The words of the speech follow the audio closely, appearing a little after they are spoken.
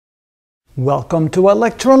Welcome to our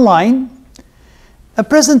lecture online. A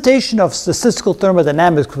presentation of statistical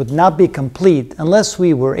thermodynamics would not be complete unless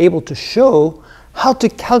we were able to show how to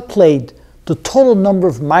calculate the total number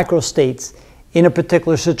of microstates in a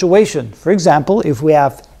particular situation. For example, if we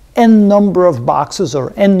have n number of boxes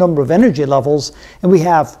or n number of energy levels, and we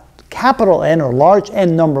have capital N or large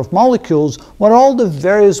N number of molecules, what are all the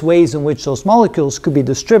various ways in which those molecules could be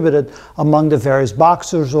distributed among the various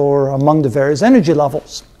boxes or among the various energy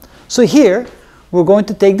levels. So here, we're going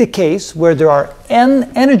to take the case where there are n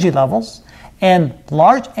energy levels and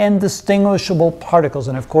large n distinguishable particles.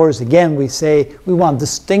 And of course, again, we say we want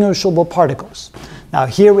distinguishable particles. Now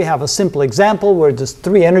here we have a simple example where there's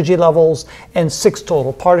 3 energy levels and 6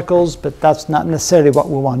 total particles, but that's not necessarily what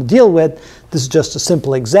we want to deal with. This is just a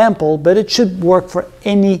simple example, but it should work for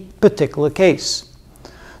any particular case.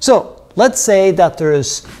 So let's say that there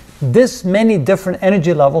is this many different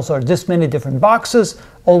energy levels or this many different boxes,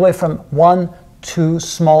 all the way from 1 to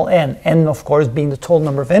small n, n of course being the total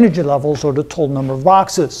number of energy levels or the total number of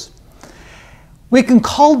boxes. We can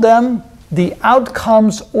call them the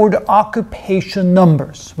outcomes or the occupation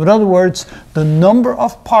numbers. In other words, the number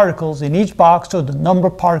of particles in each box or the number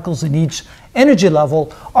of particles in each energy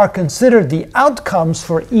level are considered the outcomes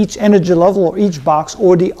for each energy level or each box,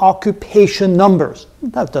 or the occupation numbers.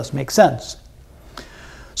 That does make sense.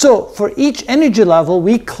 So for each energy level,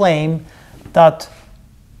 we claim that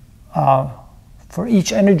for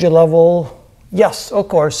each energy level, yes, of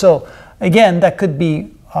course. So again, that could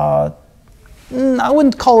be, I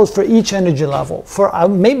wouldn't call it for each energy level, for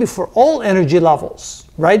maybe for all energy levels,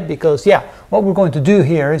 right? Because yeah, what we're going to do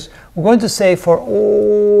here is we're going to say for,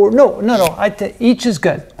 each is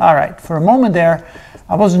good. All right, for a moment there,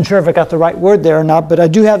 I wasn't sure if I got the right word there or not, but I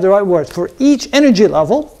do have the right word. For each energy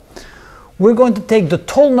level, we're going to take the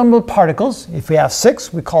total number of particles. If we have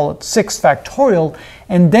 6, we call it 6 factorial,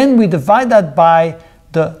 and then we divide that by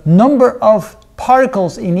the number of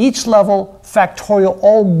particles in each level factorial,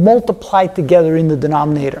 all multiplied together in the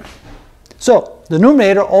denominator. So the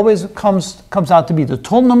numerator always comes out to be the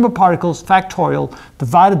total number of particles factorial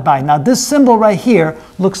divided by, now this symbol right here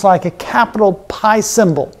looks like a capital pi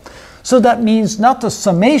symbol. So that means not the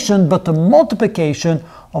summation, but the multiplication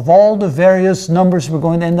of all the various numbers we're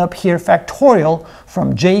going to end up here factorial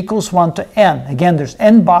from j equals 1 to n. Again, there's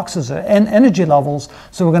n boxes or n energy levels,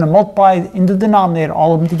 so we're going to multiply in the denominator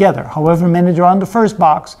all of them together. However many there are in the first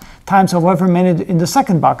box times however many in the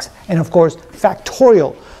second box, and of course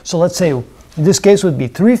factorial. So let's say in this case would be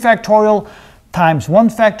 3 factorial times 1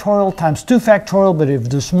 factorial times 2 factorial, but if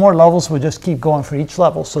there's more levels, we'll just keep going for each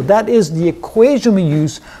level. So that is the equation we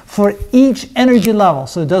use for each energy level,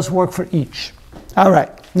 so it does work for each. All right,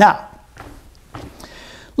 now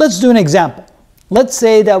let's do an example. Let's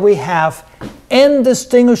say that we have n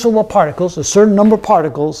distinguishable particles, a certain number of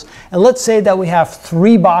particles, and let's say that we have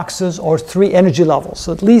 3 boxes or 3 energy levels.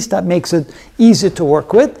 So at least that makes it easy to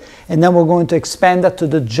work with, and then we're going to expand that to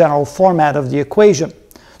the general format of the equation.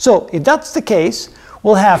 So if that's the case,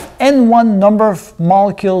 we'll have n1 number of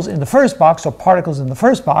molecules in the first box, or particles in the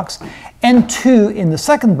first box, n2 in the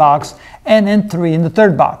second box, and n3 in the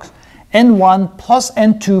third box. n1 plus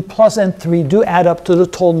n2 plus n3 do add up to the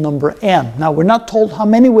total number n. Now we're not told how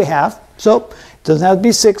many we have, so it doesn't have to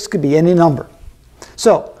be 6, it could be any number.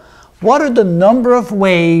 So what are the number of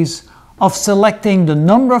ways of selecting the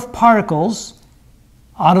number of particles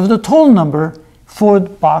out of the total number for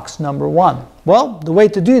box number 1? Well, the way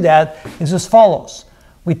to do that is as follows.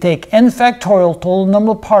 We take n factorial, total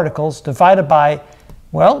number of particles, divided by,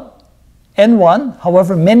 well, n1,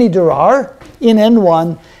 however many there are in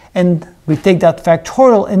n1, and we take that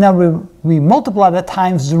factorial and then we multiply that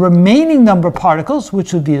times the remaining number of particles,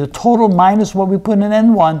 which would be the total minus what we put in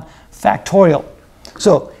n1 factorial.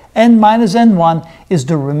 So n minus n1 is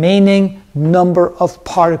the remaining number of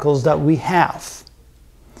particles that we have.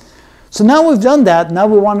 So now we've done that, now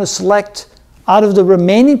we want to select out of the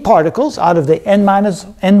remaining particles, out of the n minus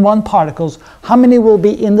n1 particles, how many will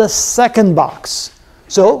be in the second box.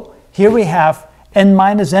 So here we have n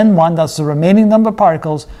minus n1, that's the remaining number of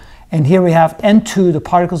particles, and here we have n2, the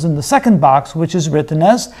particles in the second box, which is written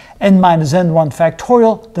as n minus n1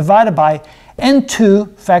 factorial divided by n2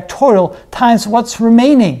 factorial times what's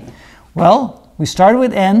remaining. Well, we started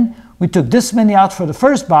with n, we took this many out for the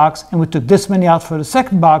first box, and we took this many out for the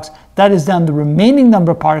second box. That is then the remaining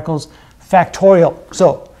number of particles factorial.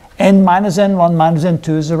 So n minus n1 minus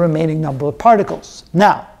n2 is the remaining number of particles.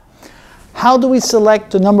 Now, how do we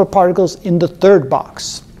select the number of particles in the third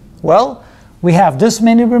box? Well, we have this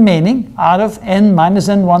many remaining out of n minus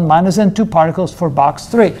n1 minus n2 particles for box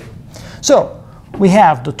 3. So we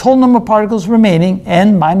have the total number of particles remaining,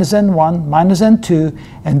 n minus n1 minus n2,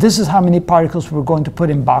 and this is how many particles we're going to put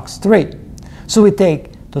in box 3. So we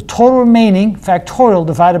take the total remaining factorial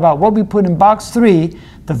divided by what we put in box 3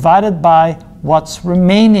 divided by what's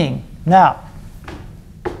remaining. Now,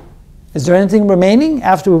 is there anything remaining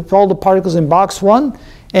after we put all the particles in box 1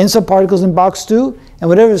 and some particles in box 2, and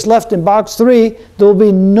whatever is left in box 3, there will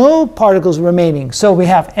be no particles remaining. So we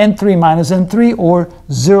have n3 minus n3, or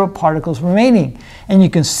 0 particles remaining. And you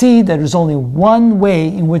can see that there's only one way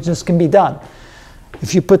in which this can be done.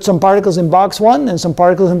 If you put some particles in box 1 and some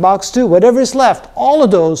particles in box 2, whatever is left, all of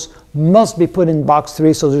those must be put in box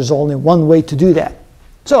 3, so there's only one way to do that.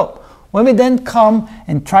 So when we then come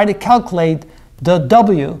and try to calculate the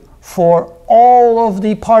W for all of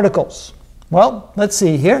the particles, well, let's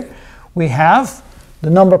see here. We have the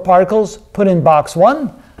number of particles put in box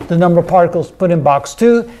 1, the number of particles put in box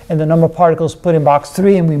 2, and the number of particles put in box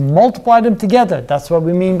 3, and we multiply them together. That's what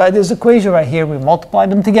we mean by this equation right here. We multiply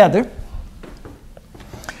them together.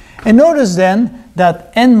 And notice then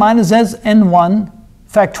that n minus n1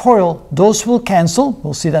 factorial, those will cancel.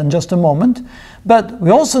 We'll see that in just a moment. But we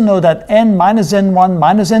also know that n minus n1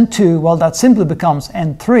 minus n2, well, that simply becomes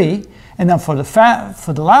n3. And then for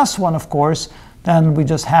the last one, of course, then we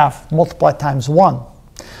just have multiply times 1.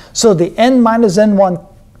 So the n minus n1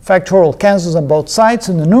 factorial cancels on both sides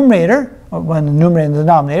in the numerator, or when the numerator and the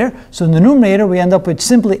denominator. So in the numerator, we end up with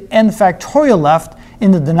simply n factorial left.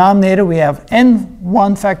 In the denominator, we have n1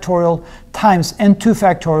 factorial times n2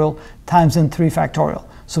 factorial times n3 factorial.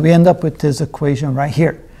 So we end up with this equation right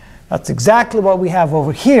here. That's exactly what we have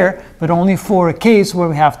over here, but only for a case where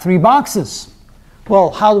we have 3 boxes.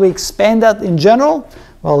 Well, how do we expand that in general?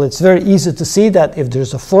 Well, it's very easy to see that if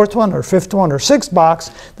there's a 4th one or 5th one or 6th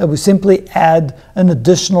box, that we simply add an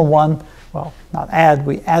additional one. Well, not add,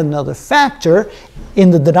 we add another factor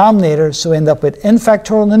in the denominator, so we end up with n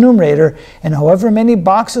factorial in the numerator, and however many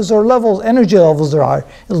boxes or levels, energy levels there are,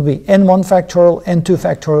 it'll be n1 factorial, n2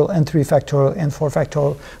 factorial, n3 factorial, n4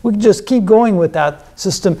 factorial. We can just keep going with that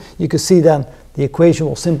system. You can see then the equation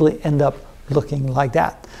will simply end up looking like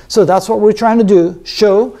that. So that's what we're trying to do,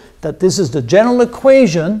 show that this is the general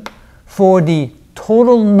equation for the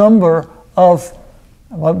total number of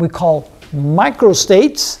what we call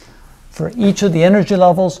microstates for each of the energy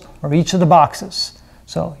levels or each of the boxes.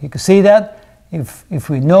 So you can see that if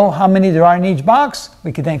we know how many there are in each box,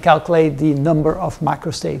 we can then calculate the number of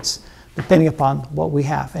microstates depending upon what we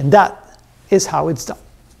have. And that is how it's done.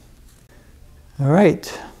 All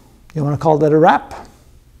right, you want to call that a wrap?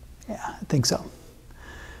 Yeah, I think so.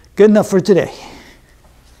 Good enough for today.